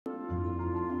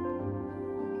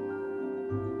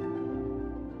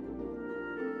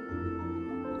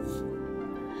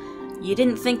You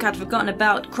didn't think I'd forgotten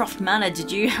about Croft Manor,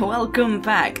 did you? Welcome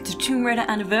back to Tomb Raider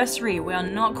Anniversary. We are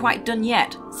not quite done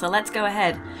yet, so let's go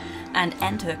ahead and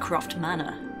enter Croft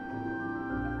Manor.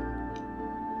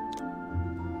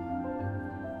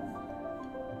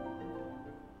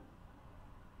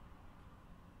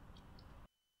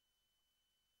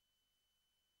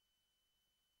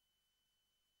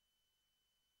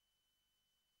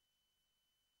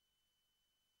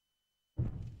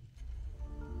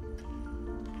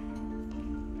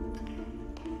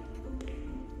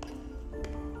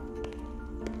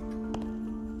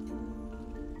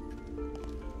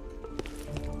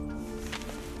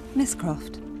 Miss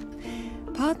Croft,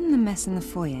 pardon the mess in the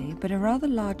foyer, but a rather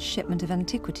large shipment of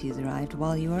antiquities arrived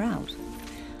while you were out.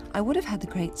 I would have had the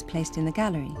crates placed in the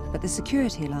gallery, but the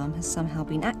security alarm has somehow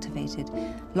been activated,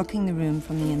 locking the room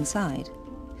from the inside.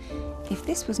 If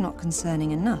this was not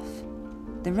concerning enough,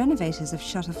 the renovators have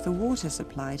shut off the water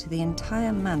supply to the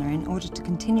entire manor in order to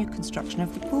continue construction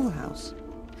of the pool house.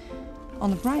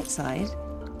 On the bright side,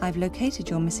 I've located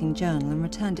your missing journal and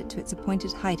returned it to its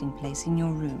appointed hiding place in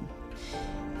your room.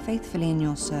 Faithfully in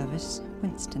your service,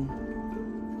 Winston.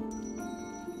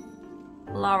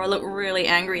 Lara looked really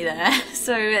angry there.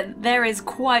 So there is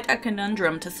quite a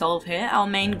conundrum to solve here. Our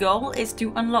main goal is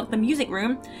to unlock the music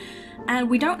room, and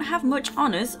we don't have much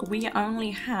on us. We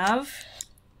only have...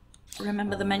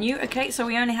 remember the menu? Okay, so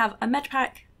we only have a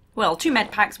Medpack. Well, 2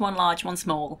 Medpacks, 1 large, 1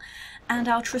 small. And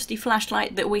our trusty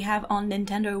flashlight that we have on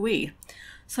Nintendo Wii.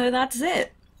 So that's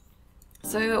it.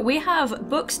 So we have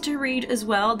books to read as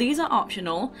well. These are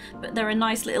optional, but they're a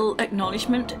nice little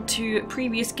acknowledgement to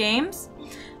previous games.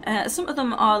 Some of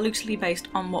them are loosely based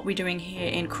on what we're doing here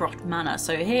in Croft Manor.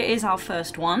 So here is our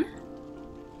first one.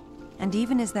 And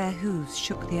even as their hooves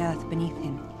shook the earth beneath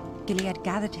him, Gilead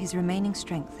gathered his remaining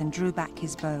strength and drew back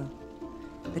his bow.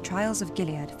 The Trials of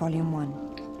Gilead, Volume 1.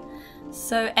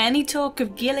 So any talk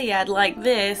of Gilead like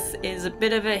this is a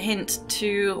bit of a hint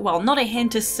to, well, not a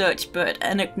hint as such, but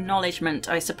an acknowledgement,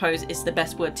 I suppose, is the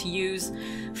best word to use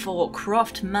for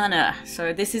Croft Manor.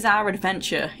 So this is our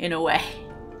adventure, in a way.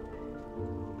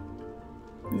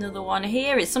 Another one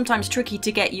here. It's sometimes tricky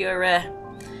to get your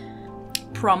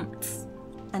prompts.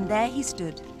 And there he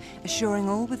stood, assuring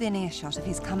all within earshot of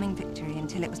his coming victory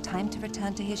until it was time to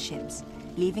return to his ships,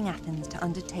 leaving Athens to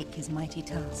undertake his mighty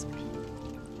task.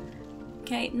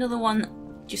 Okay, another one.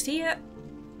 Do you see it?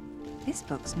 This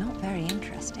book's not very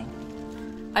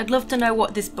interesting. I'd love to know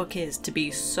what this book is to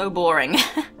be so boring.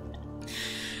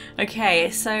 Okay,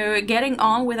 so getting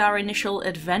on with our initial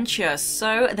adventure.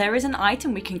 So there is an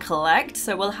item we can collect,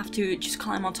 so we'll have to just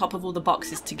climb on top of all the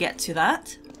boxes to get to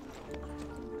that.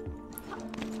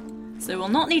 So we'll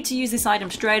not need to use this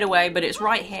item straight away, but it's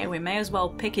right here. We may as well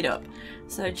pick it up.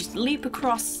 So just leap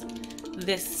across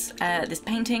this this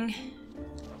painting.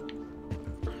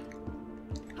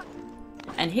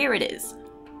 And here it is.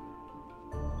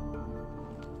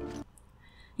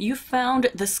 You found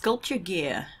the sculpture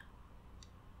gear.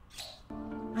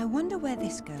 I wonder where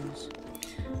this goes.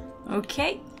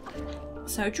 Okay,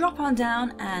 so drop on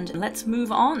down and let's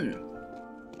move on.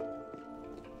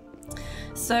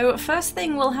 So first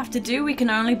thing we'll have to do, we can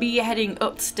only be heading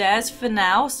upstairs for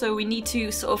now, so we need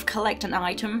to sort of collect an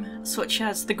item such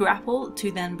as the grapple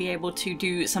to then be able to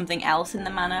do something else in the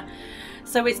manor.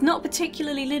 So it's not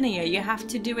particularly linear, you have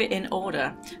to do it in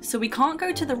order. So we can't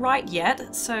go to the right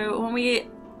yet, so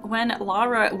when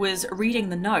Lara was reading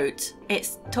the note,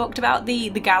 it's talked about the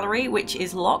gallery, which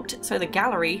is locked, so the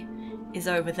gallery is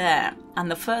over there, and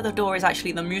the further door is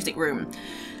actually the music room.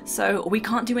 So we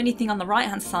can't do anything on the right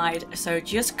hand side, so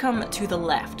just come to the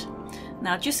left.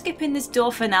 Now just skipping this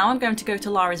door for now, I'm going to go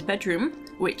to Lara's bedroom,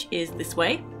 which is this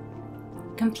way.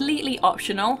 Completely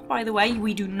optional, by the way,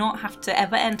 we do not have to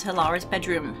ever enter Lara's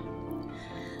bedroom.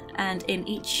 And in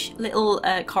each little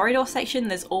corridor section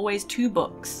there's always 2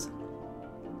 books.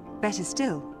 Better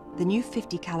still, the new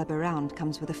 50 caliber round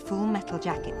comes with a full metal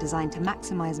jacket designed to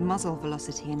maximize muzzle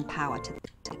velocity and power to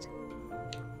it.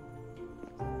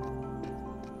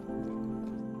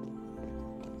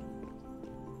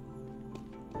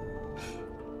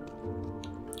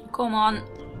 Come on.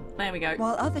 There we go.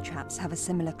 While other traps have a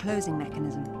similar closing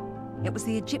mechanism, it was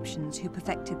the Egyptians who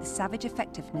perfected the savage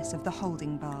effectiveness of the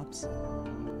holding barbs.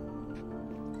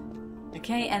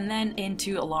 Okay, and then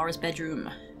into Lara's bedroom.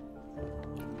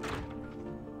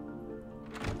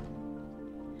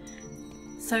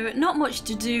 So not much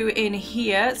to do in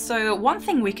here, so one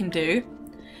thing we can do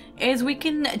is we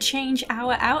can change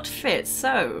our outfits.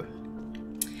 So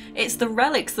it's the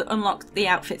relics that unlock the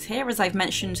outfits here, as I've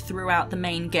mentioned throughout the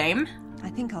main game. I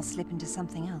think I'll slip into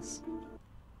something else.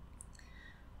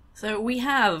 So we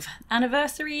have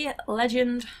Anniversary,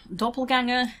 Legend,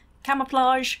 Doppelganger,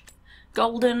 camouflage,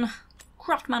 golden,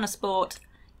 Croft Manor sport,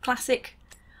 classic,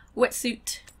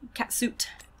 wetsuit, catsuit,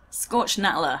 scorched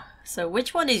natler. So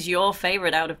which one is your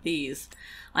favourite out of these?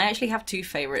 I actually have two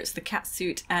favourites, the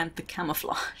catsuit and the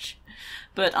camouflage.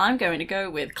 But I'm going to go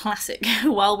with classic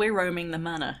while we're roaming the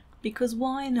manor, because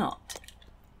why not?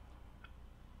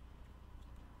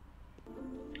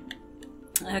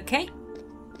 Okay.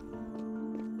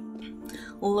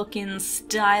 Looking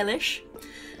stylish.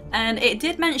 And it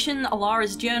did mention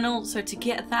Lara's journal, so to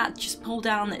get that, just pull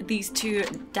down these two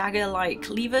dagger-like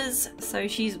levers. So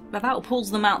she's about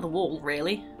pulls them out the wall,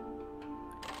 really.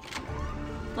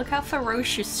 Look how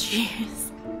ferocious she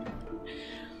is.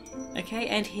 Okay,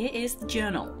 and here is the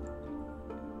journal.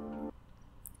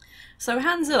 So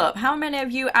hands up, how many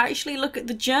of you actually look at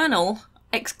the journal,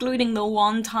 excluding the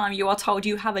one time you are told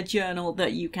you have a journal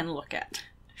that you can look at?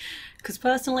 Because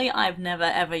personally, I've never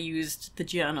ever used the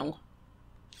journal.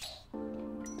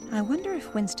 I wonder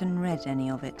if Winston read any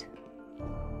of it.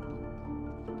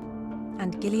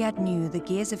 And Gilead knew the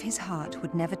gears of his heart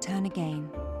would never turn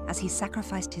again, as he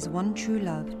sacrificed his one true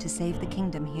love to save the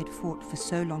kingdom he had fought for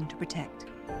so long to protect.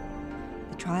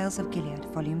 The Trials of Gilead,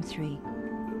 Volume 3.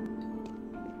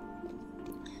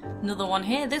 Another one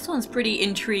here. This one's pretty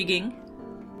intriguing.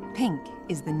 Pink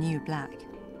is the new black.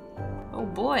 Oh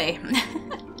boy.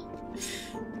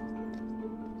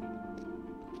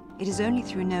 It is only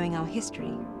through knowing our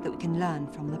history that we can learn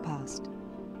from the past.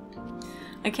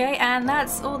 Okay, and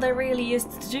that's all there really is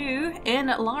to do in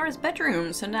Lara's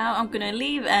bedroom. So now I'm gonna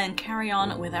leave and carry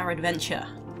on with our adventure.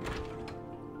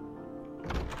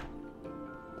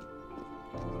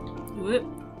 Whoop.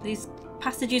 These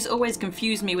passages always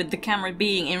confuse me with the camera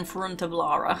being in front of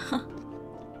Lara.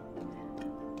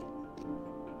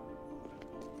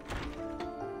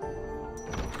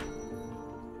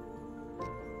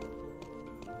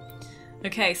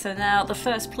 Okay, so now the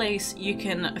first place you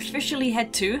can officially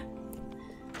head to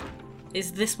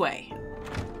is this way.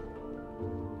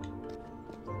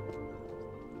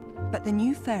 But the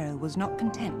new pharaoh was not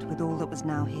content with all that was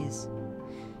now his.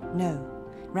 No,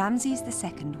 Ramses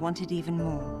II wanted even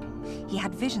more. He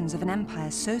had visions of an empire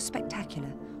so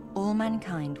spectacular, all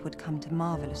mankind would come to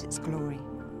marvel at its glory.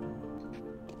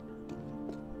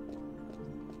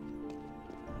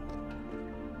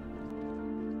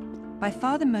 By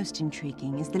far the most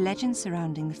intriguing is the legend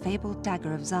surrounding the fabled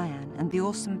dagger of Zion and the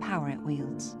awesome power it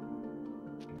wields.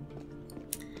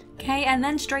 Okay, and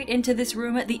then straight into this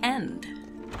room at the end.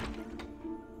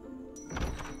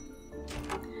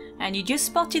 And you just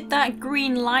spotted that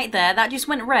green light there, that just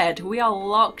went red. We are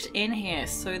locked in here.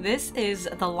 So this is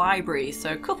the library,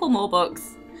 so a couple more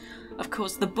books. Of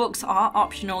course, the books are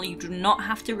optional, you do not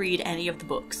have to read any of the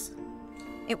books.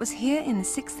 It was here in the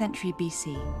 6th century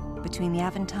BC, between the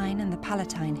Aventine and the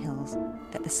Palatine hills,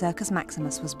 that the Circus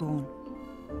Maximus was born.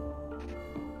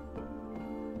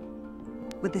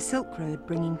 With the Silk Road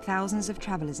bringing thousands of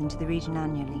travellers into the region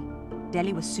annually,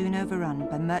 Delhi was soon overrun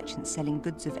by merchants selling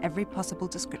goods of every possible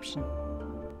description.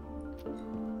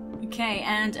 Okay,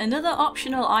 and another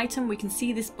optional item, we can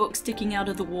see this book sticking out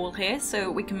of the wall here, so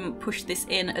we can push this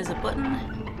in as a button,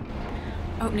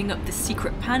 opening up the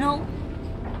secret panel.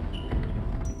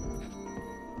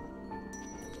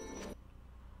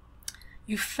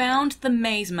 You found the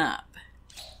maze map.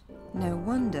 No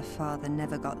wonder Father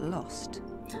never got lost.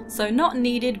 So not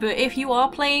needed, but if you are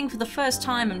playing for the first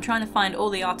time and trying to find all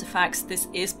the artifacts, this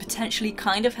is potentially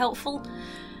kind of helpful.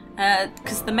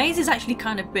 Because the maze is actually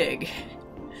kind of big.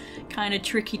 Kind of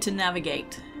tricky to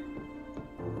navigate.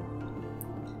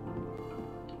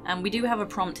 And we do have a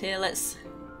prompt here, let's...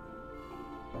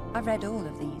 I've read all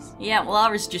of these. Yeah, well,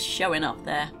 Lara's just showing up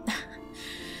there.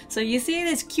 So you see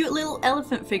this cute little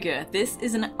elephant figure. This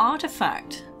is an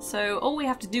artifact. So all we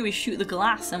have to do is shoot the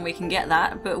glass and we can get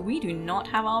that, but we do not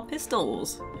have our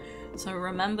pistols. So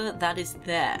remember, that is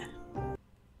there.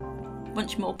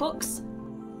 Bunch more books.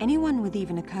 Anyone with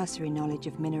even a cursory knowledge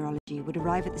of mineralogy would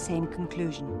arrive at the same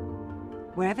conclusion.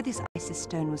 Wherever this Isis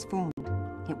stone was formed,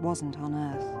 it wasn't on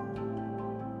Earth.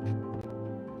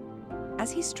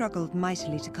 As he struggled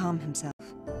mightily to calm himself,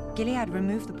 Gilead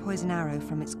removed the poison arrow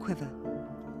from its quiver.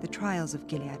 The Trials of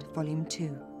Gilead, Volume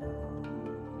 2.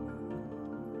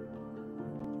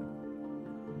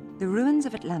 The ruins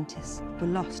of Atlantis were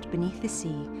lost beneath the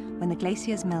sea when the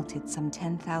glaciers melted some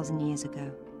 10,000 years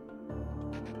ago.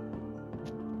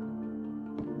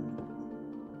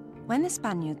 When the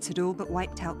Spaniards had all but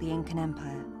wiped out the Incan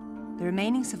Empire, the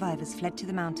remaining survivors fled to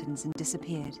the mountains and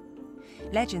disappeared.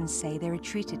 Legends say they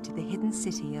retreated to the hidden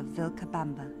city of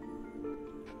Vilcabamba.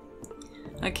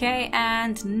 Okay,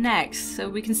 and next, so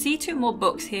we can see two more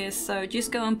books here, so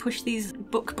just go and push these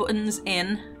book buttons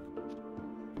in.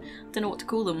 Don't know what to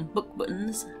call them. Book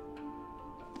buttons.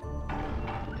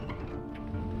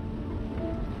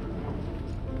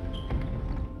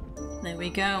 There we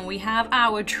go, and we have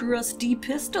our trusty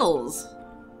pistols.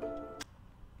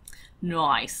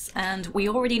 Nice, and we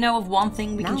already know of one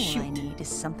thing we can shoot. Now all I need is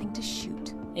something to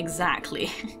shoot.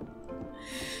 Exactly.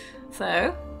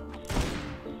 So,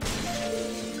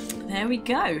 there we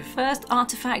go. First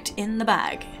artifact in the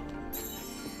bag.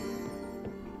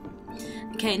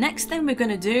 Okay, next thing we're going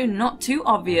to do, not too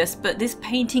obvious, but this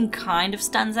painting kind of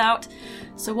stands out.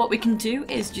 So what we can do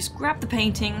is just grab the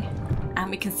painting and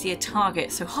we can see a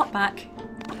target. So hop back,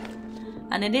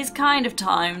 and it is kind of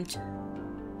timed.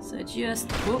 So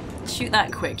just whoop, shoot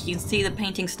that quick. You can see the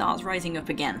painting starts rising up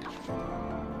again.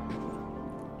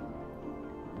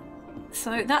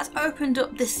 So that's opened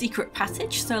up this secret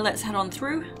passage, so let's head on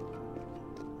through.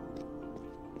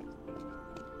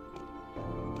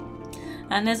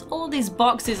 And there's all these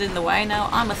boxes in the way. Now,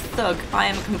 I'm a thug. I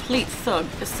am a complete thug.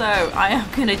 So I am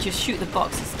going to just shoot the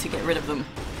boxes to get rid of them.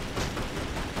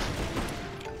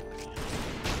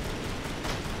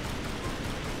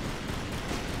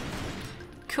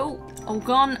 Cool. All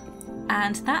gone.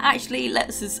 And that actually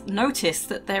lets us notice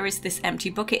that there is this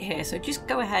empty bucket here. So just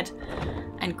go ahead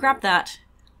and grab that.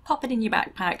 Pop it in your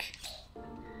backpack.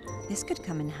 This could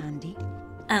come in handy.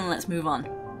 And let's move on.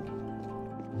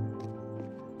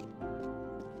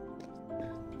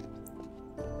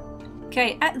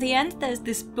 Okay, at the end there's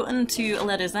this button to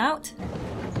let us out.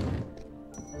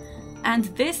 And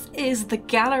this is the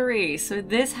gallery. So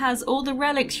this has all the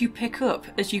relics you pick up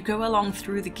as you go along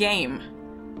through the game.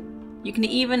 You can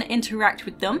even interact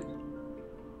with them.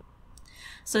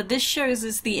 So this shows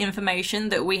us the information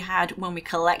that we had when we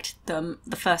collected them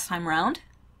the first time round.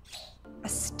 A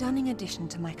stunning addition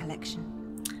to my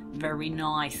collection. Very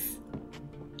nice.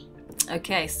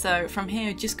 Okay, so from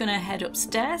here we're just gonna head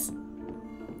upstairs.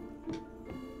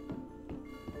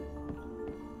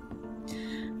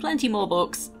 Plenty more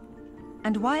books.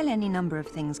 And while any number of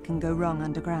things can go wrong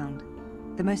underground,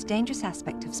 the most dangerous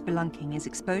aspect of spelunking is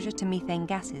exposure to methane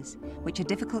gases, which are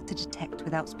difficult to detect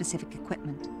without specific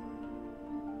equipment.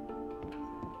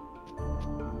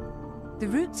 The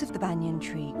roots of the banyan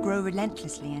tree grow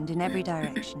relentlessly and in every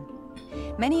direction.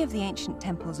 Many of the ancient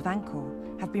temples of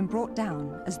Angkor have been brought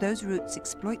down as those roots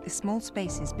exploit the small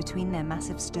spaces between their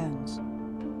massive stones.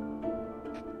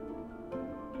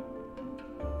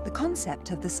 The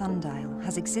concept of the sundial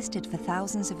has existed for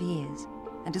thousands of years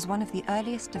and is one of the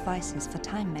earliest devices for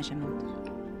time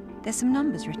measurement. There's some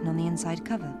numbers written on the inside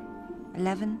cover.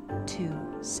 11,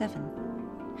 2, 7.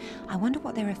 I wonder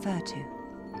what they refer to.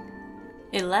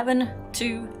 11,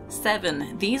 2,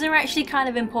 7. These are actually kind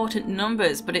of important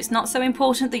numbers, but it's not so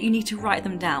important that you need to write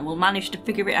them down. We'll manage to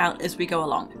figure it out as we go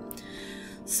along.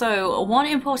 So one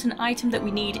important item that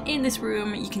we need in this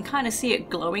room, you can kind of see it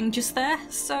glowing just there.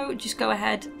 So just go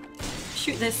ahead,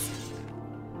 shoot this,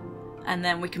 and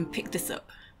then we can pick this up.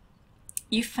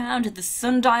 You found the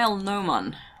Sundial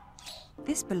Gnomon.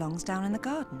 This belongs down in the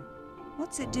garden.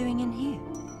 What's it doing in here?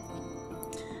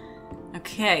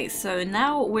 Okay, so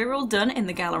now we're all done in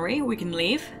the gallery. We can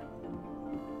leave.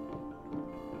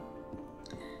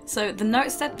 So the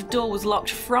note said the door was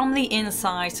locked from the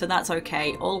inside, so that's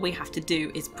okay. All we have to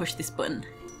do is push this button.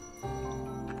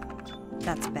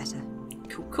 That's better.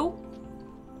 Cool, cool.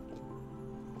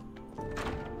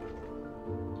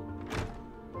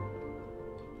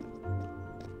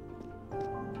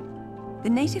 The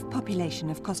native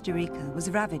population of Costa Rica was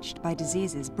ravaged by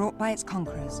diseases brought by its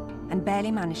conquerors and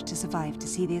barely managed to survive to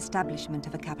see the establishment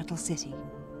of a capital city.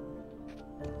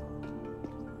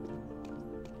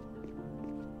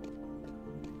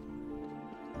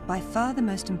 By far the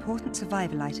most important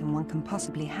survival item one can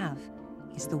possibly have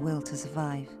is the will to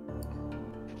survive.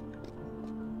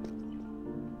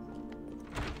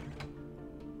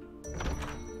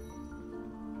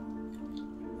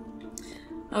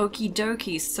 Okie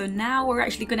dokie, so now we're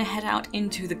actually going to head out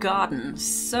into the garden.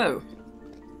 So,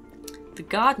 the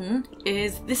garden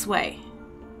is this way.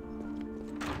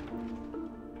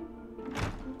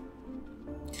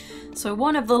 So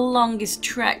one of the longest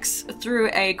treks through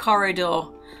a corridor,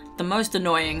 the most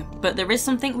annoying, but there is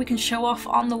something we can show off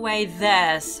on the way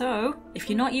there. So, if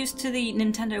you're not used to the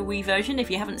Nintendo Wii version,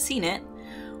 if you haven't seen it,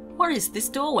 what is this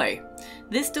doorway?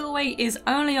 This doorway is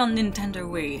only on Nintendo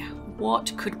Wii.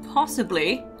 What could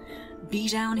possibly be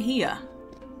down here?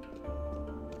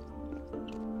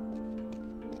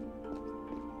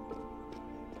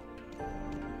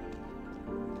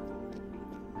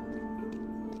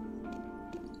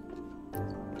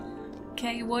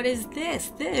 Okay, what is this?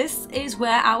 This is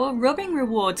where our rubbing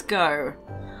rewards go.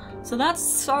 So that's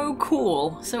so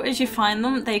cool. So as you find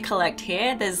them, they collect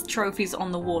here. There's trophies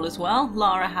on the wall as well.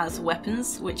 Lara has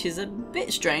weapons, which is a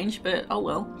bit strange, but oh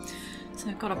well. So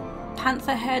I've got a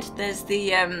panther head. There's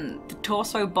the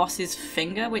torso boss's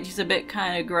finger, which is a bit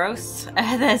kind of gross.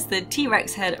 There's the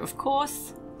T-Rex head, of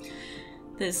course.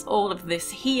 There's all of this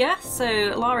here.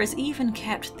 So Lara's even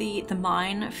kept the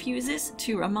mine fuses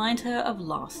to remind her of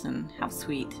Larson. How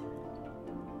sweet.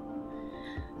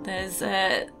 There's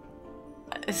a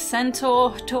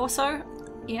centaur torso.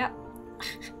 Yeah.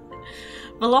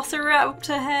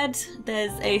 Velociraptor head.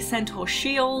 There's a centaur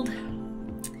shield.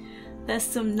 There's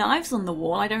some knives on the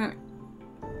wall. I don't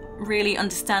really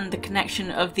understand the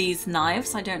connection of these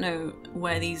knives. I don't know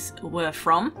where these were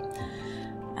from.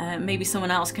 Maybe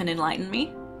someone else can enlighten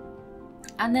me.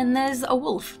 And then there's a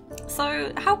wolf.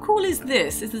 So how cool is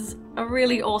this? This is a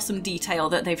really awesome detail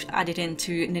that they've added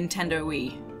into Nintendo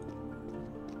Wii.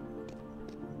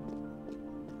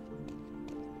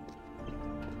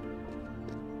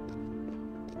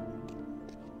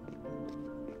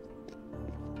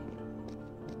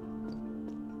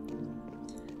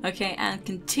 Okay, and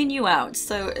continue out.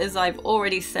 So as I've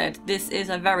already said, this is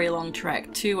a very long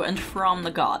trek to and from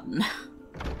the garden.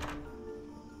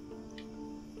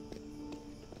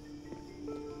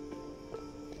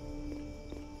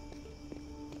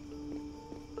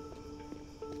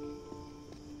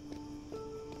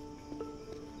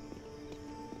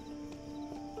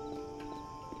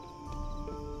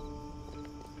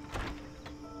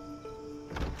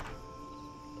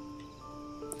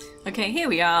 Okay, here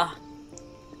we are.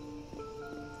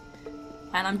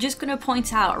 And I'm just going to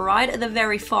point out right at the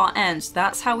very far end,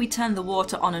 that's how we turn the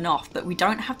water on and off, but we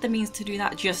don't have the means to do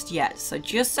that just yet. So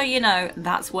just so you know,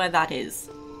 that's where that is.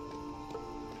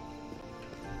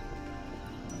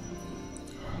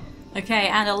 Okay,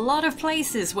 and a lot of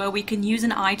places where we can use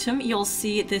an item, you'll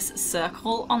see this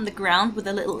circle on the ground with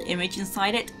a little image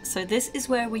inside it. So this is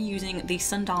where we're using the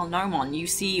Sundial Gnomon. You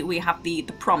see we have the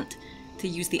prompt to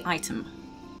use the item.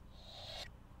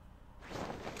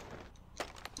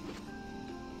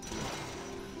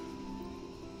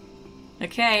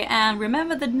 Okay, and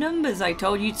remember the numbers I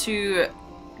told you to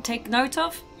take note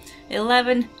of?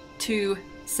 11 to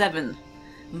 7.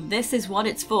 This is what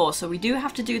it's for, so we do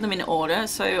have to do them in order,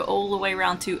 so all the way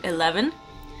around to 11.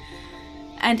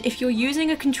 And if you're using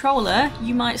a controller,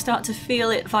 you might start to feel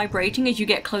it vibrating as you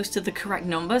get close to the correct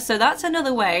number, so that's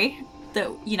another way that,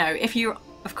 you know, if you're,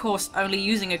 of course, only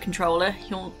using a controller,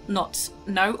 you'll not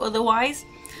know otherwise,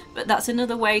 but that's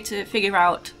another way to figure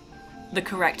out the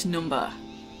correct number.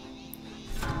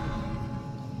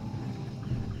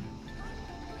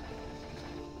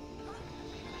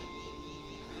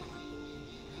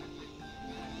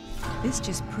 This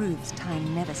just proves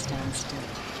time never stands still.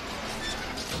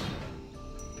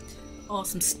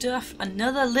 Awesome stuff.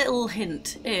 Another little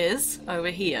hint is over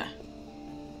here.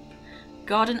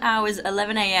 Garden hours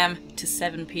 11 AM to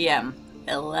 7 PM.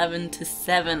 11 to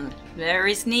 7.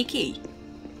 Very sneaky.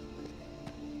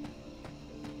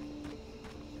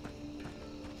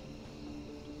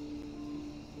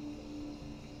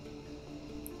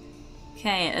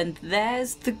 Okay, and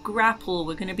there's the grapple.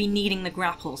 We're going to be needing the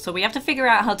grapple. So we have to figure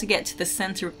out how to get to the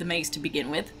center of the maze to begin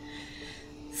with.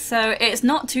 So it's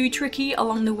not too tricky.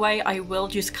 Along the way, I will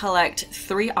just collect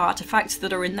 3 artifacts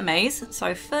that are in the maze.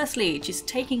 So firstly, just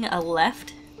taking a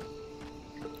left.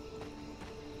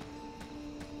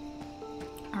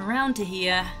 Around to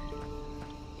here.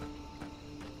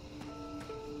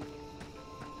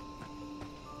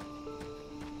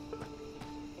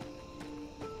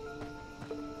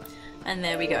 And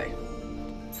there we go.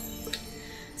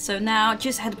 So now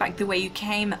just head back the way you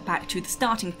came, back to the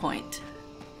starting point.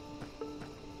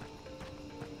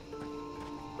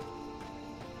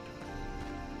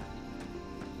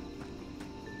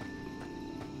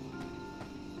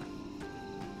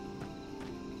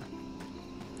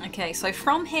 Okay, so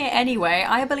from here anyway,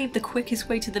 I believe the quickest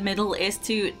way to the middle is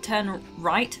to turn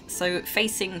right. So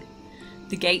facing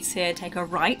the gates here, take a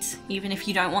right, even if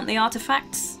you don't want the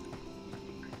artifacts.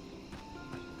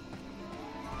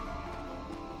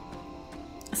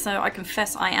 So I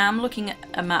confess I am looking at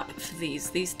a map for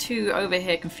these. These two over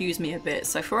here confuse me a bit.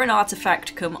 So for an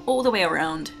artifact, come all the way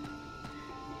around.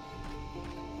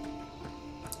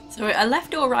 So a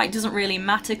left or right doesn't really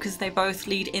matter because they both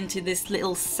lead into this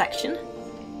little section.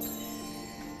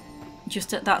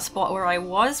 Just at that spot where I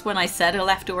was when I said a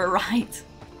left or a right.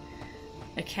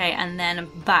 Okay, and then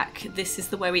back. This is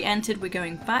the way we entered. We're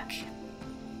going back.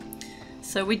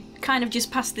 So we kind of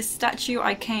just passed this statue.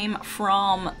 I came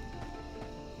from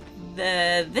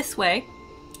this way.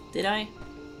 Did I?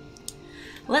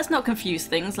 Let's not confuse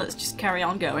things. Let's just carry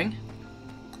on going.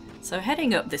 So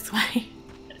heading up this way.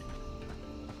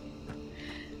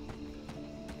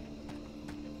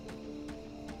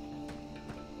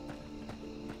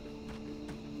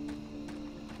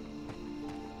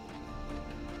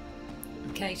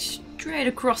 Okay, straight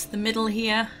across the middle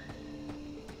here.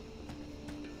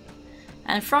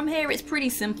 And from here it's pretty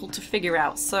simple to figure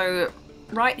out. So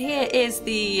right here is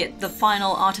the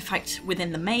final artifact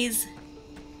within the maze.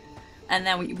 And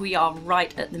then we are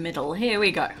right at the middle. Here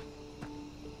we go.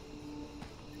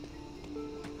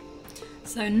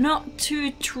 So not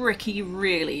too tricky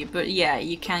really, but yeah,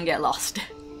 you can get lost.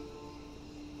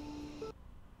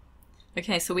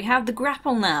 Okay, so we have the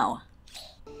grapple now.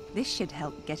 This should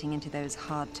help getting into those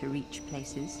hard-to-reach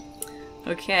places.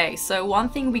 Okay, so one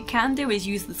thing we can do is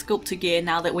use the sculptor gear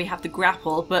now that we have the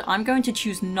grapple, but I'm going to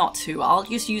choose not to. I'll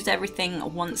just use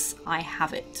everything once I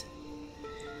have it.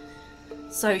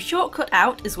 So shortcut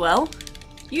out as well.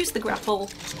 Use the grapple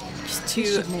just to...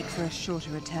 This should make for a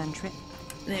shorter return trip.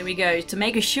 There we go, to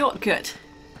make a shortcut.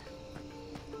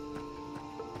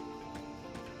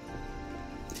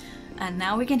 And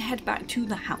now we can head back to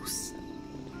the house.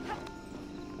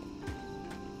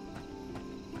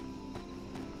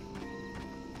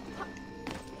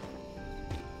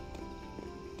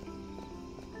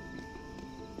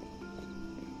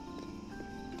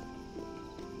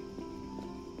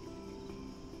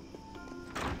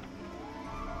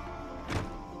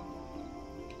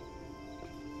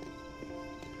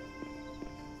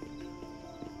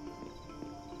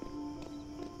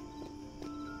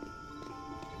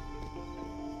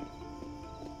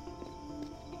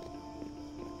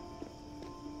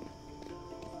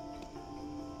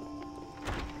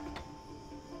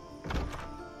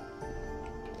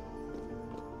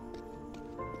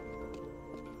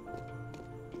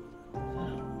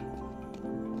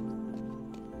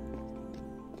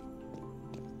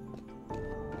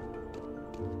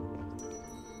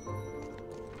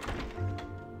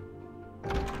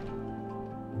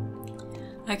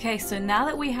 Okay, so now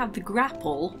that we have the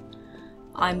grapple,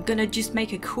 I'm gonna just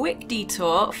make a quick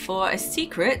detour for a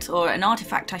secret, or an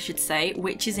artifact I should say,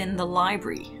 which is in the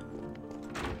library.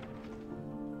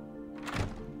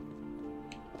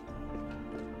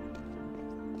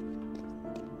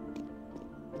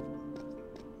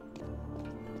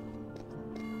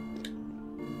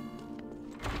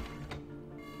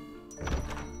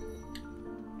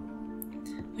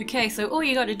 Okay, so all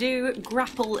you gotta do,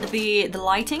 grapple the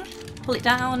lighting, pull it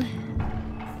down,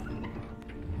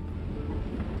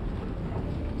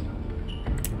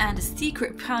 and a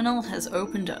secret panel has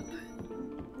opened up.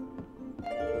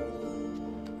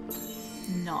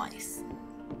 Nice.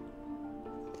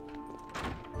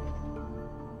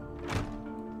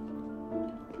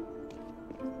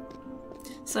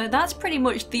 So that's pretty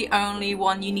much the only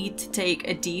one you need to take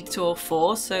a detour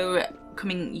for, so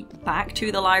coming back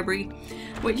to the library,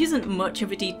 which isn't much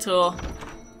of a detour,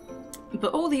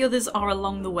 but all the others are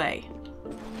along the way.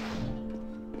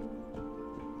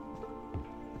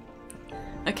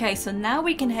 Okay, so now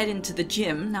we can head into the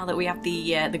gym, now that we have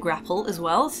the grapple as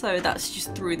well, so that's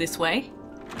just through this way.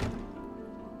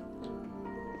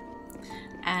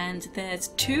 And there's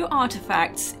 2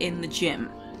 artifacts in the gym.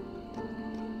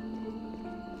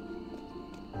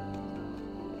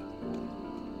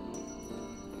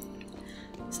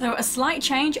 So a slight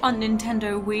change on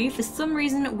Nintendo Wii. For some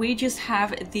reason we just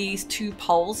have these 2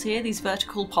 poles here, these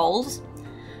vertical poles.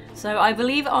 So I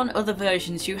believe on other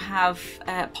versions you have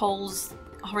poles,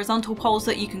 horizontal poles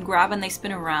that you can grab and they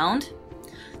spin around.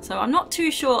 So I'm not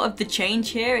too sure of the change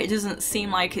here. It doesn't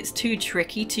seem like it's too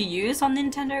tricky to use on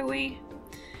Nintendo Wii.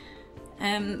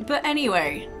 But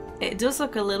anyway, it does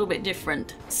look a little bit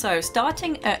different. So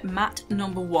starting at mat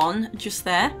number 1, just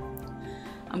there,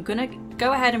 I'm gonna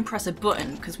go ahead and press a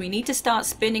button because we need to start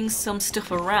spinning some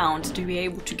stuff around to be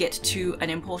able to get to an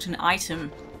important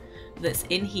item that's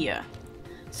in here.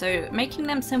 So making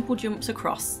them simple jumps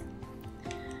across.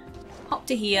 Hop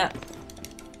to here,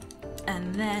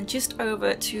 and then just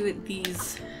over to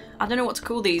these, I don't know what to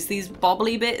call these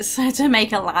bobbly bits to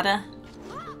make a ladder.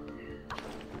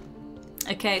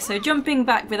 Okay, so jumping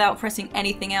back without pressing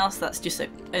anything else, that's just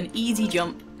an easy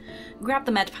jump. Grab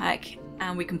the Medpack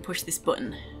and we can push this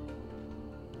button.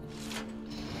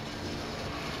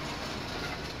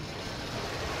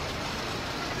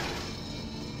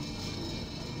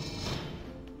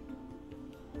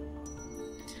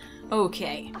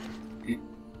 Okay.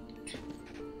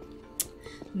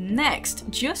 Next,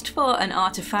 just for an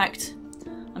artifact,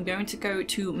 I'm going to go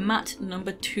to mat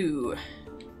number 2.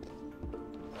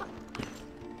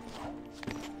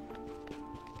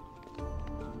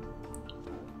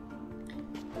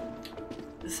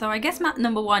 So I guess map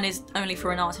number 1 is only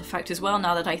for an artifact as well,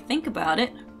 now that I think about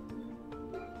it.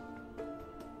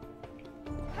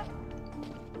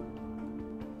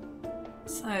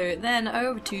 So then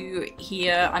over to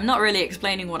here, I'm not really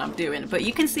explaining what I'm doing, but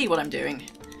you can see what I'm doing.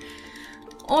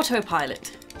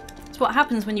 Autopilot. It's what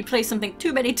happens when you play something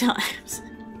too many times.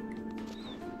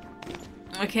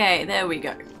 Okay, there we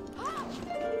go.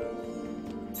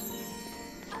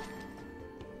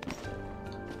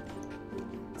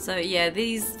 So yeah,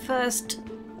 these first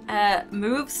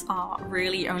moves are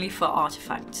really only for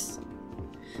artifacts.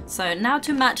 So now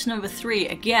to match number 3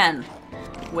 again.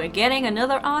 We're getting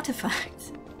another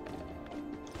artifact.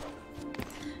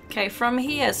 Okay, from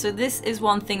here, so this is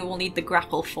one thing we'll need the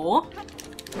grapple for.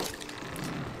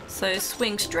 So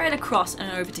swing straight across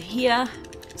and over to here.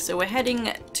 So we're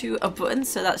heading to a button,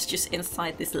 so that's just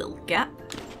inside this little gap.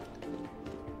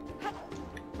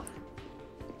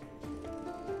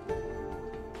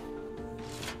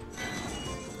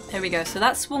 There we go, so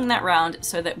that swung that round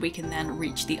so that we can then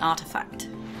reach the artifact.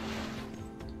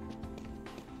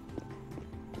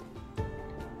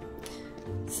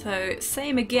 So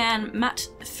same again, mat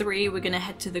 3, we're going to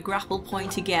head to the grapple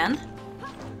point again.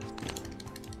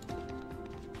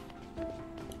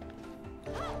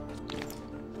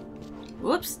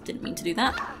 Whoops, didn't mean to do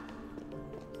that.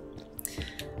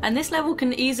 And this level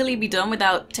can easily be done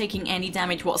without taking any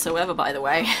damage whatsoever, by the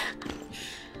way.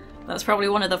 That's probably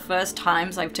one of the first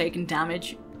times I've taken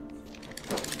damage.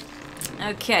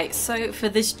 Okay, so for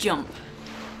this jump,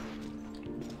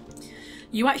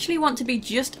 you actually want to be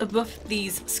just above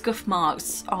these scuff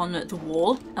marks on the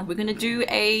wall, and we're going to do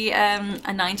a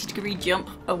 90-degree jump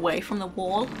away from the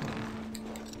wall.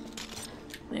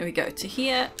 There we go, to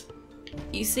here.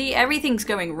 You see, everything's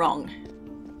going wrong.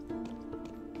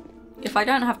 If I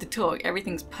don't have to talk,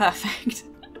 everything's perfect.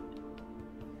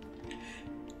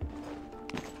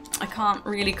 I can't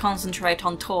really concentrate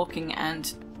on talking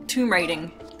and tomb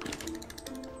raiding.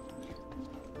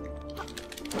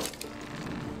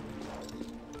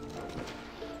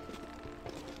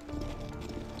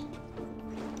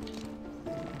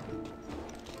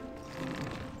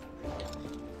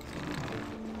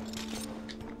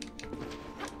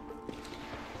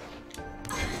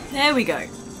 There we go.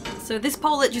 So this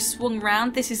pole that just swung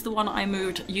round, this is the one I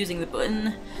moved using the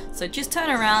button. So just turn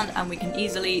around and we can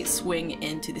easily swing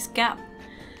into this gap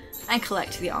and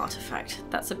collect the artifact.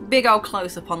 That's a big old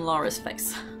close-up on Lara's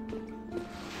face.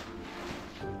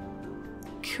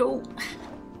 Cool.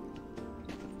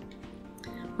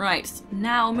 Right,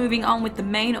 now moving on with the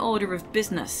main order of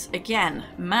business. Again,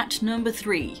 match number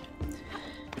 3.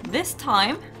 This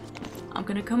time, I'm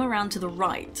going to come around to the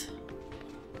right.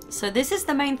 So this is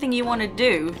the main thing you want to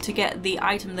do to get the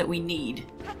item that we need.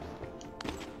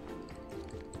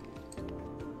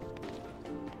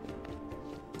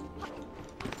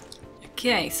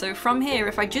 Okay, so from here,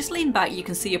 if I just lean back, you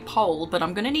can see a pole, but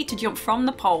I'm going to need to jump from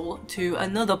the pole to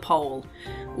another pole,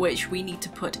 which we need to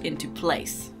put into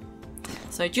place.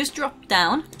 So just drop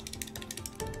down.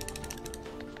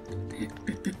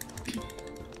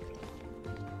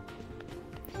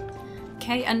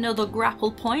 Okay, another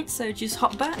grapple point, so just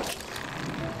hop back,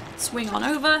 swing on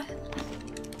over.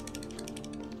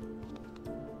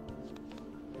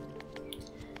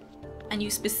 And you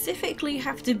specifically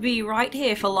have to be right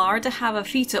here for Lara to have her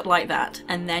feet up like that,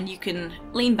 and then you can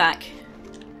lean back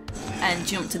and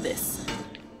jump to this.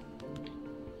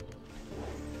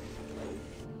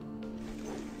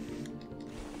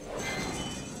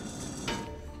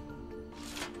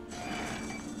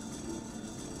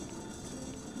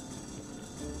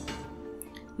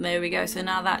 There we go, so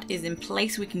now that is in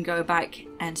place, we can go back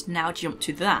and now jump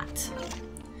to that.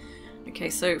 Okay,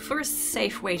 so for a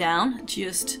safe way down,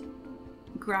 just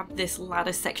grab this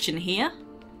ladder section here.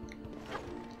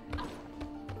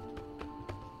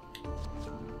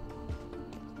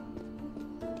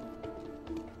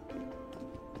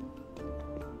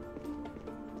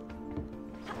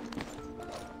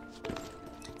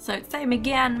 So same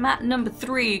again, mat number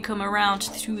 3, come around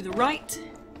to the right.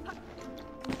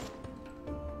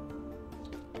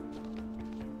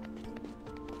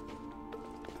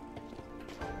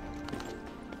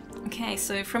 Okay,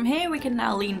 so from here we can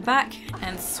now lean back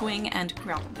and swing and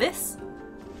grab this.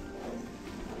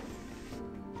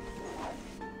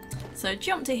 So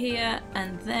jump to here,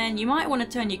 and then you might want to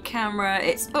turn your camera,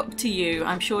 it's up to you.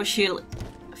 I'm sure she'll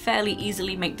fairly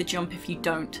easily make the jump if you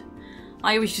don't.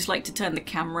 I always just like to turn the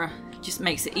camera, it just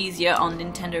makes it easier on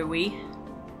Nintendo Wii.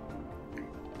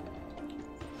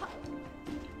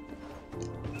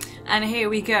 And here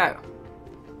we go.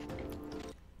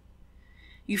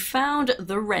 You found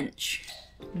the wrench.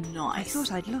 Nice. I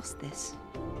thought I'd lost this.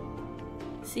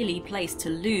 Silly place to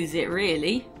lose it,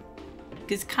 really.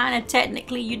 Because kind of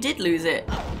technically you did lose it.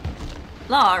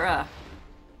 Lara!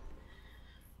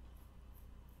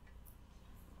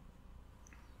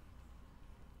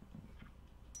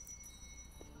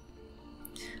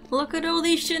 Look at all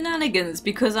these shenanigans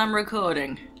because I'm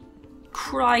recording.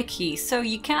 Crikey, so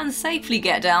you can safely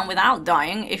get down without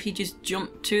dying if you just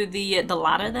jump to the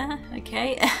ladder there,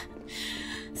 okay?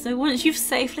 So once you've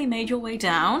safely made your way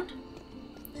down,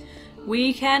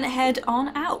 we can head on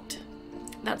out.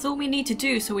 That's all we need to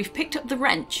do. So we've picked up the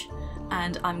wrench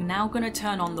and I'm now going to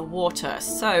turn on the water.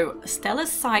 So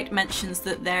Stella's site mentions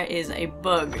that there is a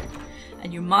bug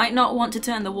and you might not want to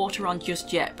turn the water on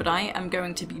just yet, but I am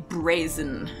going to be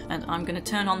brazen and I'm going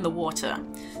to turn on the water.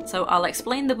 So I'll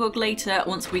explain the bug later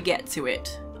once we get to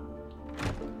it.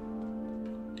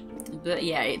 But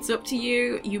yeah, it's up to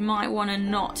you. You might want to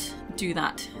not do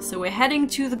that. So we're heading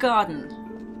to the garden.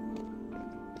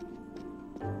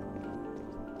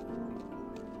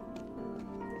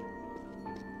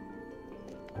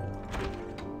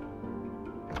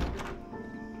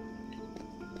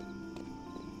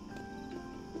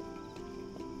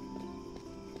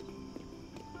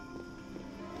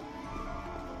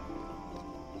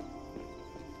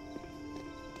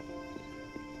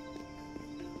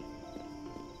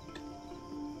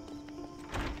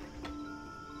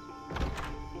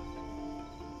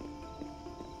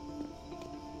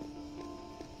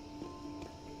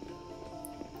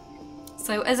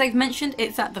 So as I've mentioned,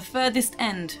 it's at the furthest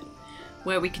end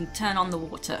where we can turn on the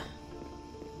water.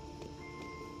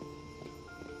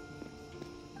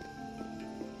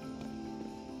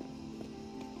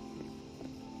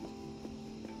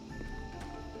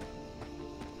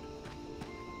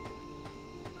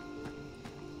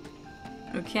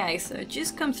 Okay, so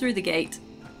just come through the gate.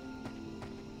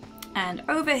 And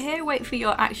over here, wait for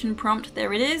your action prompt.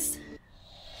 There it is.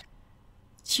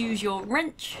 Choose your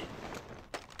wrench.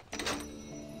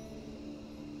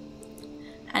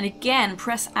 And again,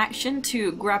 press action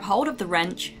to grab hold of the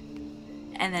wrench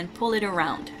and then pull it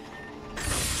around.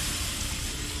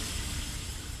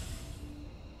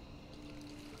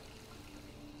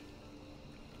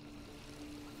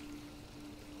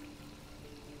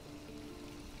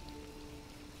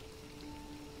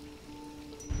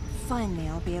 Finally,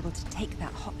 I'll be able to take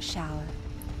that hot shower.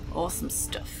 Awesome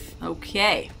stuff.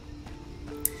 Okay.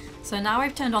 So now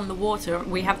I've turned on the water,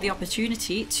 we have the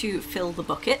opportunity to fill the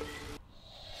bucket.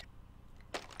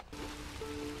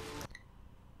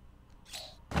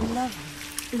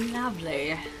 Lovely.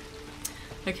 Lovely.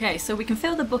 Okay, so we can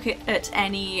fill the bucket at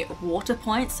any water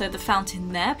point, so the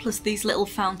fountain there, plus these little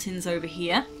fountains over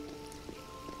here.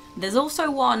 There's also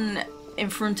one in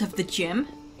front of the gym,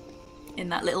 in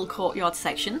that little courtyard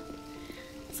section.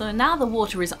 So now the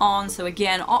water is on, so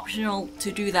again, optional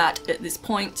to do that at this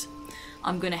point.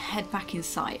 I'm going to head back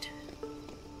inside.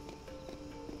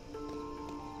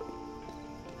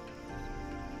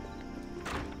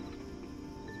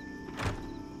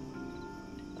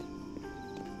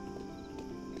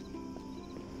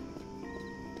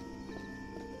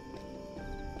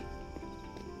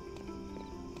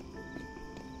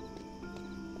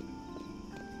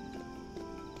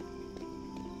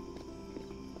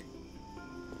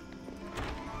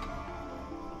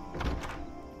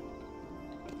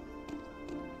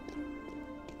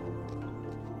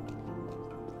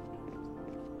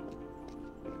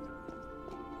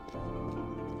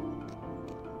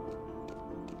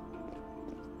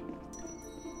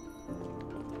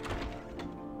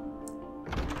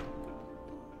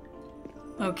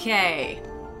 Okay.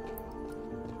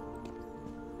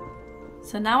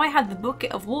 So now I have the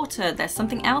bucket of water. There's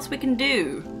something else we can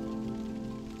do.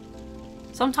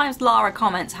 Sometimes Lara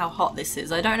comments how hot this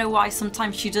is. I don't know why.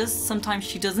 Sometimes she does, sometimes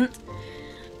she doesn't.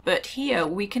 But here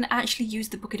we can actually use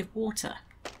the bucket of water.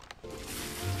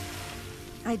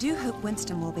 I do hope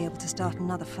Winston will be able to start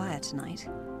another fire tonight.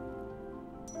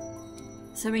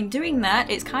 So in doing that,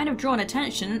 it's kind of drawn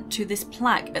attention to this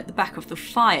plaque at the back of the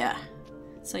fire.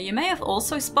 So you may have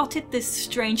also spotted this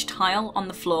strange tile on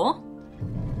the floor.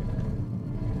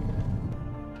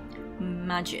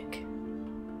 Magic.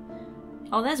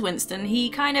 Oh, there's Winston.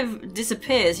 He kind of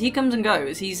disappears. He comes and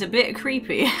goes. He's a bit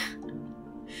creepy.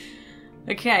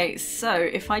 Okay, so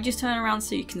if I just turn around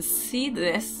so you can see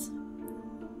this.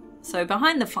 So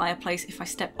behind the fireplace, if I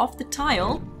step off the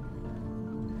tile,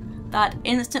 that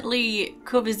instantly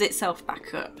covers itself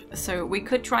back up. So we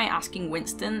could try asking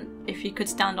Winston if he could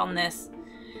stand on this.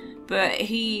 But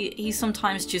he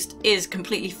sometimes just is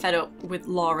completely fed up with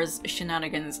Lara's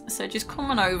shenanigans. So just come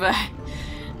on over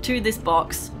to this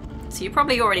box. So you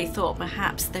probably already thought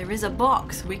perhaps there is a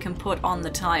box we can put on the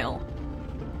tile.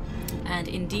 And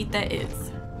indeed there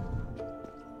is.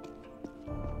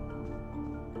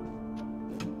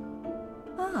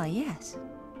 Ah, yes.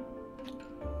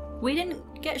 We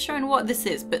didn't get shown what this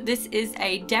is, but this is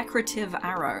a decorative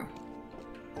arrow.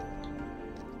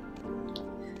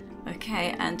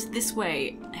 Okay, and this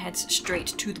way heads straight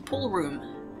to the pool room.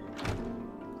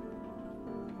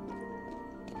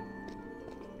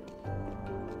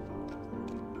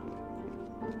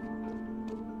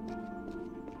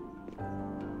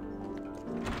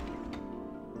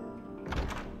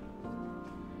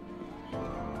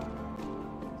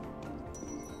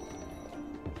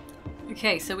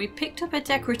 Okay, so we picked up a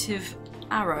decorative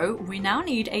arrow. We now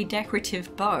need a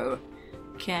decorative bow.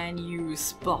 Can you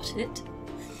spot it?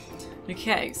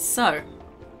 Okay, so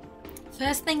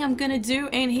first thing I'm gonna do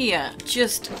in here,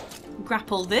 just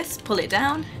grapple this, pull it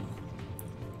down.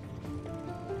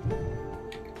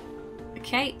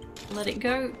 Okay, let it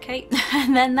go, okay.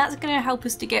 And then that's gonna help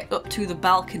us to get up to the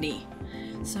balcony.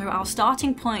 So our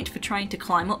starting point for trying to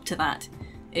climb up to that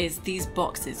is these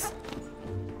boxes.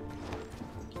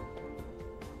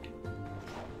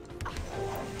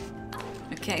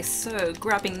 Okay, so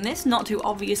grabbing this, not too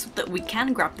obvious that we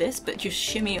can grab this, but just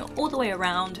shimmy it all the way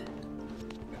around.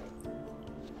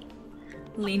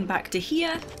 Lean back to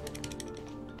here.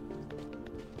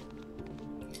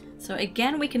 So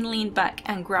again, we can lean back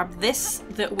and grab this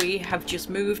that we have just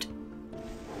moved.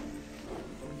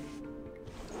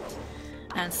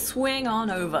 And swing on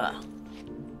over.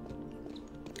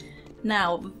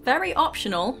 Now, very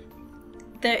optional.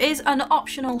 There is an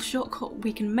optional shortcut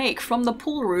we can make from the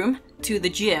pool room to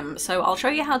the gym, so I'll show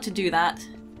you how to do that.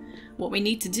 What we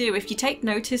need to do, if you take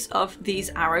notice of these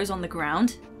arrows on the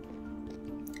ground,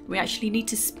 we actually need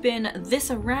to spin this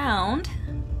around,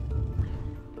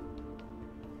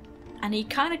 and it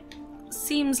kind of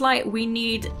seems like we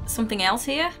need something else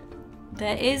here.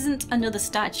 There isn't another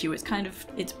statue,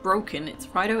 it's broken, it's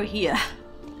right over here.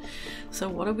 So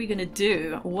what are we gonna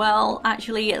do? Well,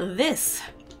 actually this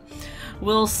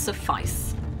will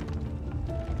suffice.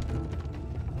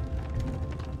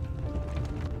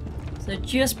 So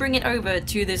just bring it over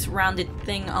to this rounded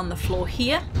thing on the floor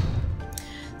here.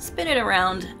 Spin it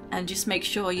around and just make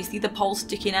sure you see the pole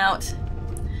sticking out.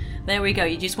 There we go,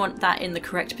 you just want that in the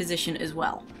correct position as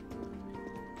well.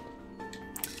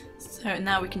 So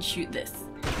now we can shoot this.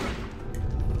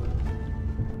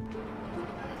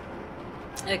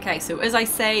 Okay, so as I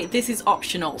say, this is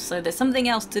optional, so there's something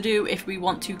else to do if we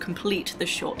want to complete the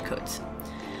shortcut.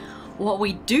 What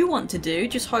we do want to do,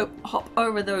 just hop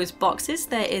over those boxes.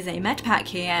 There is a Medpack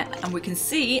here, and we can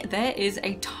see there is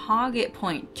a target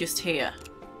point just here.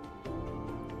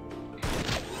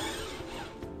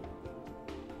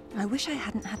 I wish I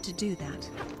hadn't had to do that.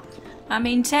 I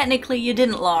mean, technically you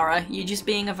didn't, Lara. You're just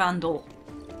being a vandal.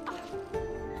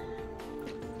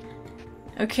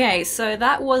 Okay, so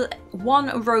that was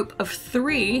one rope of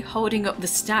 3 holding up the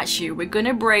statue. We're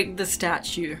gonna break the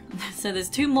statue. So there's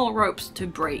 2 more ropes to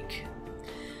break.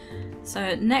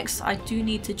 So next I do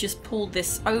need to just pull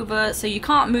this over. So you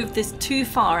can't move this too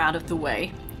far out of the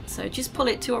way. So just pull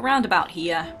it to around about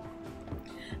here.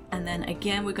 And then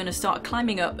again we're gonna start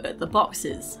climbing up at the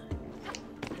boxes.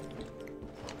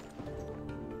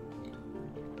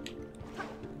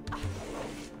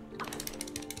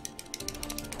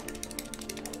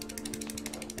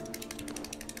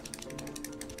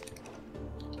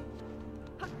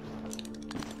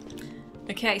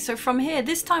 Okay, so from here,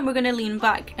 this time we're going to lean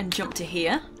back and jump to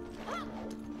here.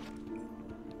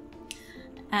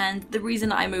 And the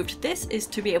reason I moved this is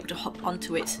to be able to hop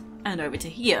onto it and over to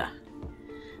here.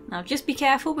 Now just be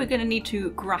careful, we're going to need to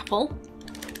grapple.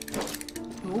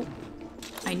 Ooh,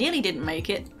 I nearly didn't make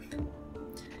it.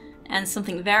 And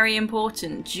something very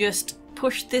important, just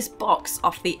push this box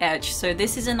off the edge. So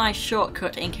this is a nice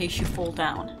shortcut in case you fall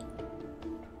down.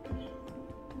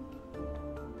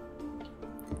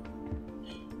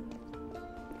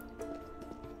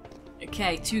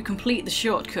 Okay, to complete the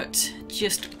shortcut,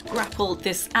 just grapple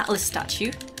this Atlas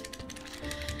statue,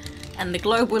 and the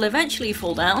globe will eventually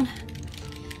fall down.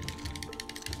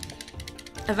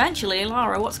 Eventually,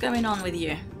 Lara, what's going on with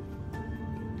you?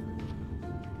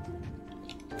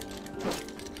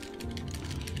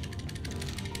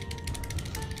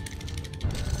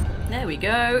 There we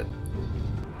go.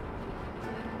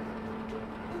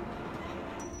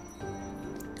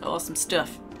 Awesome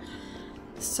stuff.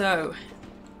 So,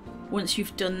 once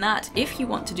you've done that, if you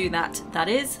want to do that, that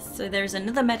is. So there's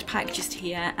another Medpack just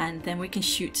here, and then we can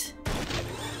shoot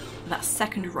that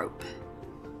second rope.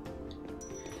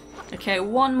 Okay,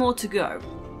 1 more to go.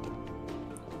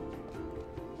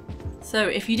 So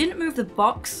if you didn't move the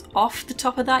box off the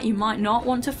top of that, you might not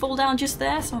want to fall down just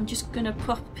there. So I'm just gonna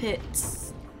pop it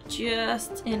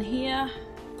just in here.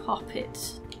 Pop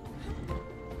it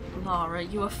Lara,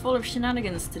 you are full of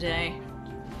shenanigans today.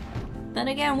 Then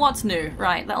again, what's new?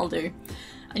 Right, that'll do.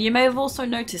 And you may have also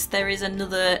noticed there is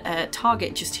another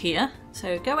target just here,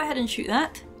 so go ahead and shoot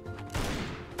that.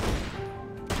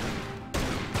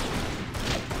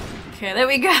 Okay, there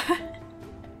we go.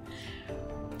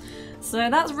 So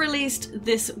that's released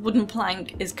this wooden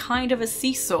plank is kind of a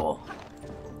seesaw.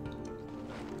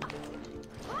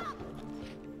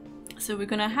 So we're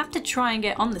gonna have to try and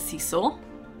get on the seesaw.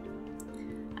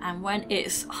 And when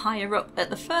it's higher up at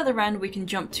the further end, we can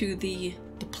jump to the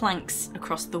planks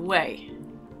across the way.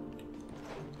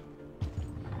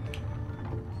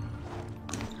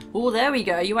 Oh, there we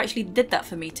go. You actually did that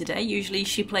for me today. Usually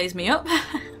she plays me up.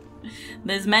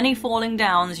 There's many falling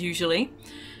downs usually.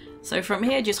 So from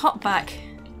here, just hop back.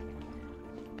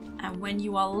 And when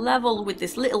you are level with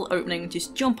this little opening,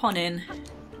 just jump on in.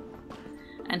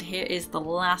 And here is the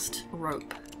last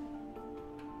rope.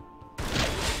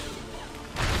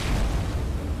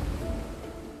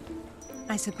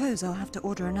 I suppose I'll have to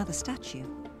order another statue.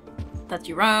 That's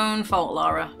your own fault,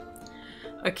 Lara.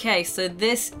 Okay, so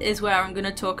this is where I'm going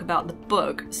to talk about the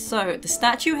bug. So the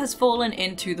statue has fallen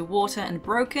into the water and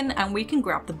broken, and we can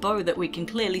grab the bow that we can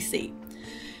clearly see.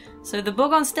 So the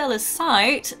bug on Stella's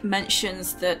site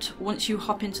mentions that once you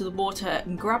hop into the water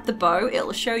and grab the bow,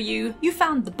 it'll show you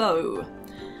found the bow.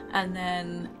 And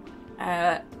then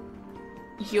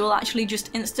you'll actually just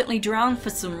instantly drown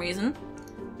for some reason.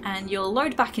 And you'll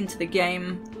load back into the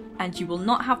game, and you will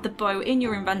not have the bow in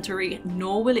your inventory,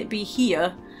 nor will it be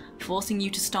here, forcing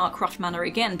you to start Croft Manor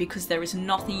again, because there is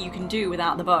nothing you can do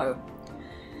without the bow.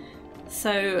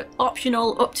 So,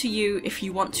 optional, up to you if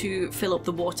you want to fill up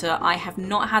the water. I have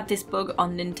not had this bug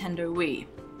on Nintendo Wii.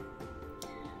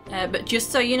 But just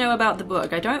so you know about the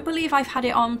bug, I don't believe I've had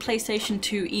it on PlayStation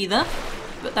 2 either,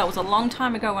 but that was a long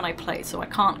time ago when I played, so I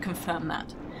can't confirm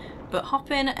that. But hop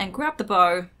in and grab the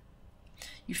bow.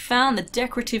 You found the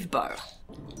decorative bow.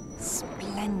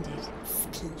 Splendid.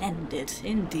 Splendid,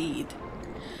 indeed.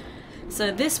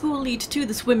 So this will lead to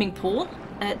the swimming pool,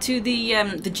 to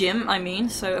the gym, I mean.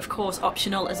 So of course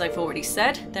optional, as I've already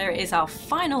said. There is our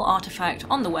final artifact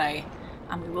on the way,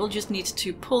 and we will just need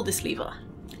to pull this lever.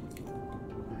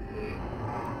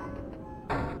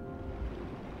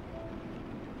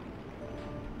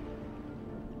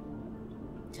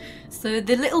 So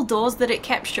the little doors that it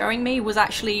kept showing me was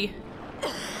actually...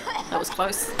 that was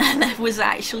close. That was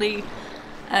actually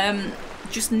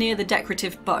just near the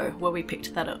decorative bow where we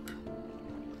picked that up.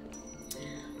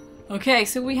 Okay,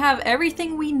 so we have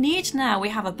everything we need now. We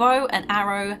have a bow, an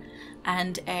arrow,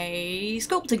 and a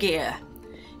sculptor gear.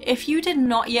 If you did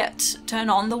not yet turn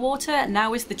on the water,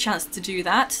 now is the chance to do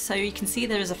that. So you can see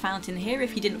there is a fountain here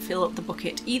if you didn't fill up the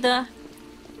bucket either.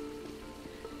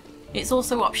 It's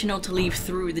also optional to leave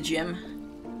through the gym.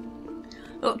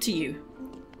 Up to you.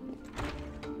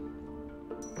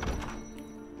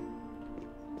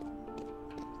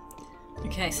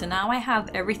 Okay, so now I have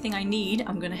everything I need.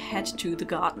 I'm gonna head to the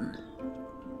garden.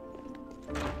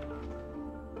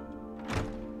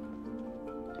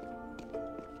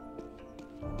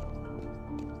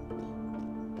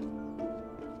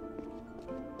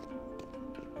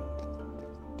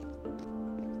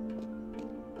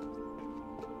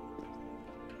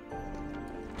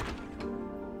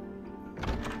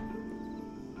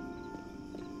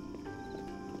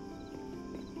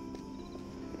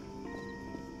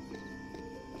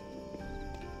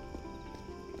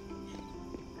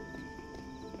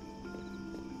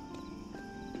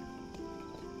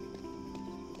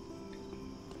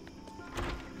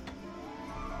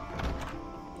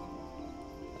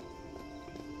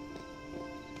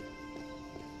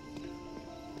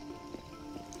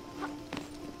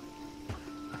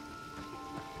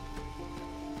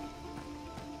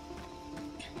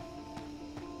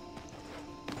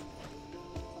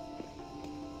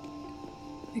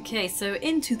 Okay, so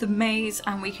into the maze,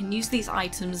 and we can use these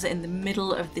items in the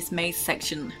middle of this maze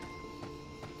section.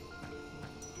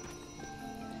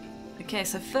 Okay,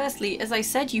 so firstly, as I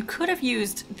said, you could have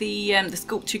used the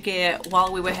sculpture gear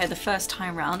while we were here the first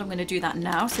time round. I'm going to do that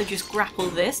now, so just grapple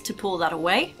this to pull that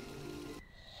away.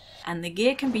 And the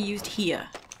gear can be used here.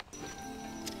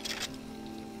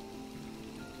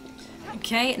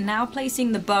 Okay, now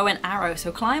placing the bow and arrow.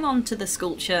 So climb onto the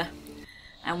sculpture,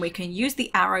 and we can use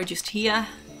the arrow just here.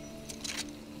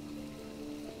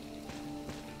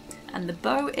 And the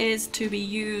bow is to be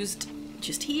used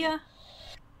just here.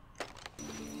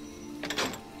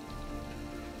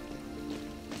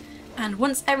 And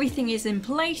once everything is in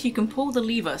place, you can pull the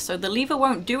lever. So the lever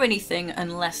won't do anything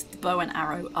unless the bow and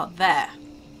arrow are there.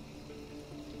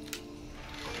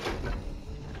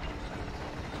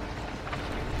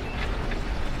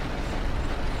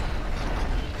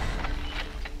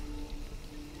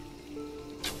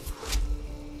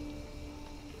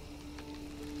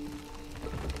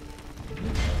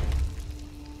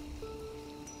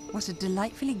 What a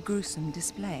delightfully gruesome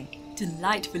display.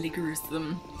 Delightfully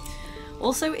gruesome.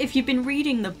 Also, if you've been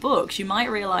reading the books, you might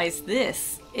realise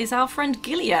this is our friend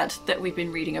Gilead that we've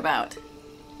been reading about.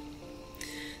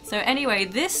 So anyway,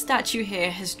 this statue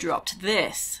here has dropped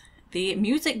this. The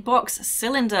music box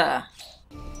cylinder.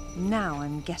 Now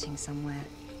I'm getting somewhere.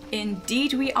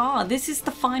 Indeed we are. This is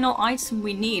the final item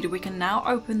we need. We can now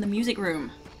open the music room.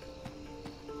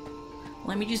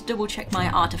 Let me just double check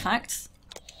my artifacts.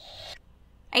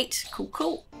 8. Cool,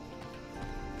 cool.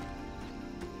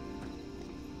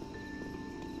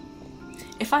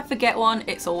 If I forget one,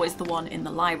 it's always the one in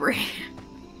the library.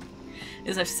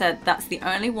 As I've said, that's the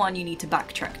only one you need to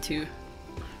backtrack to.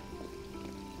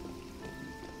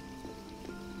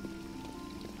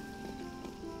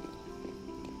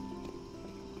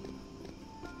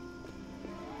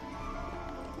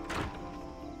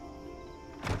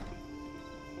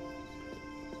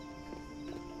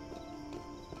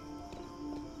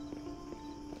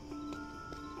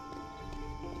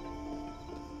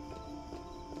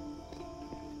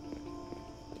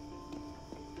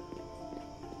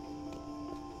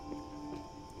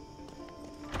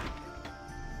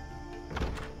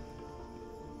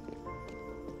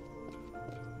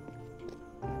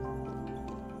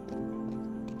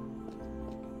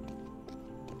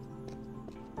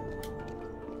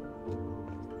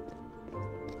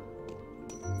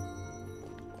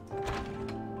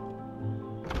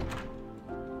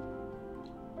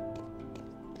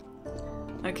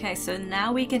 Okay, so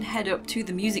now we can head up to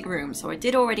the music room. So I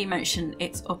did already mention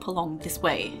it's up along this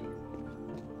way.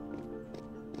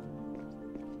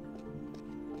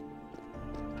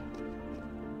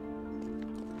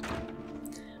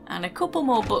 And a couple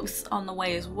more books on the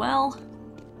way as well.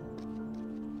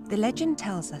 The legend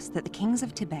tells us that the kings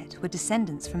of Tibet were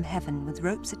descendants from heaven with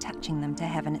ropes attaching them to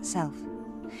heaven itself.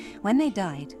 When they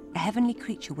died, a heavenly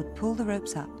creature would pull the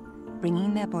ropes up,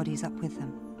 bringing their bodies up with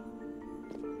them.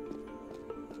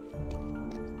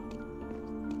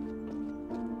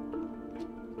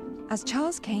 As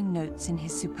Charles Kane notes in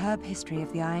his superb history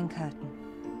of the Iron Curtain,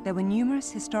 there were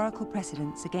numerous historical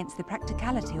precedents against the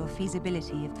practicality or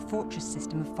feasibility of the fortress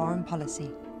system of foreign policy.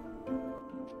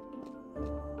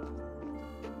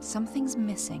 Something's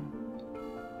missing.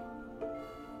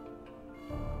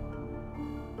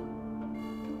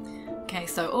 Okay,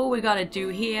 so all we gotta do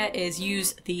here is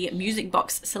use the music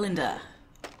box cylinder.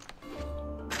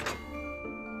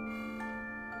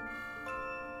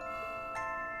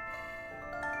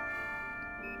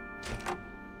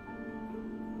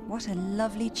 What a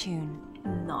lovely tune.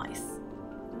 Nice.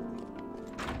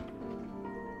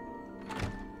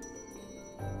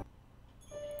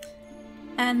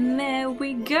 And there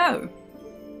we go.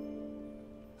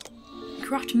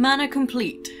 Croft Manor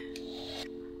complete.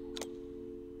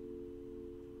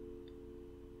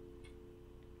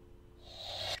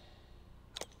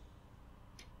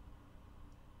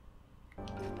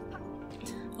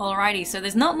 Alrighty, so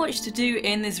there's not much to do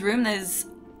in this room. There's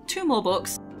 2 more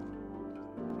books.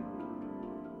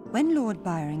 When Lord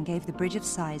Byron gave the Bridge of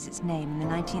Sighs its name in the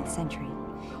 19th century,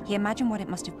 he imagined what it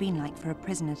must have been like for a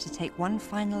prisoner to take one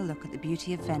final look at the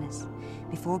beauty of Venice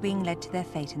before being led to their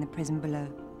fate in the prison below.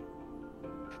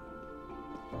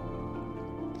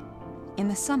 In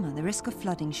the summer, the risk of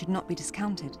flooding should not be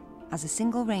discounted, as a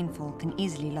single rainfall can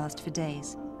easily last for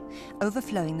days,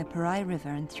 overflowing the Parai River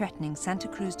and threatening Santa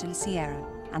Cruz de la Sierra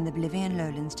and the Bolivian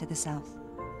lowlands to the south.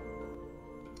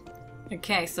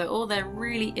 Okay, so all there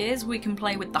really is, we can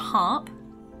play with the harp.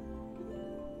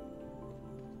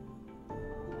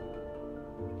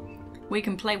 We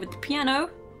can play with the piano.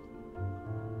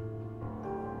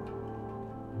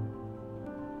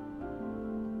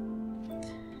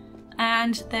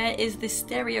 And there is this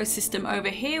stereo system over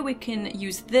here. We can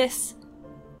use this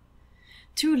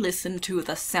to listen to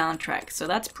the soundtrack, so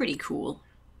that's pretty cool.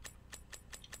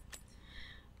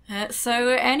 So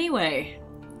anyway,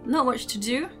 not much to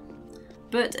do.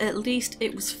 But at least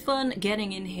it was fun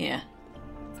getting in here.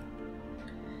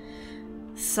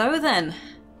 So then,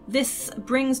 this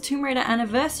brings Tomb Raider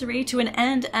Anniversary to an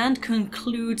end and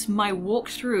concludes my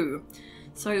walkthrough.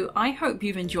 So I hope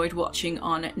you've enjoyed watching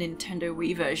on Nintendo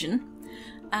Wii version,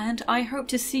 and I hope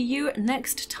to see you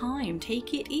next time.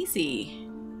 Take it easy.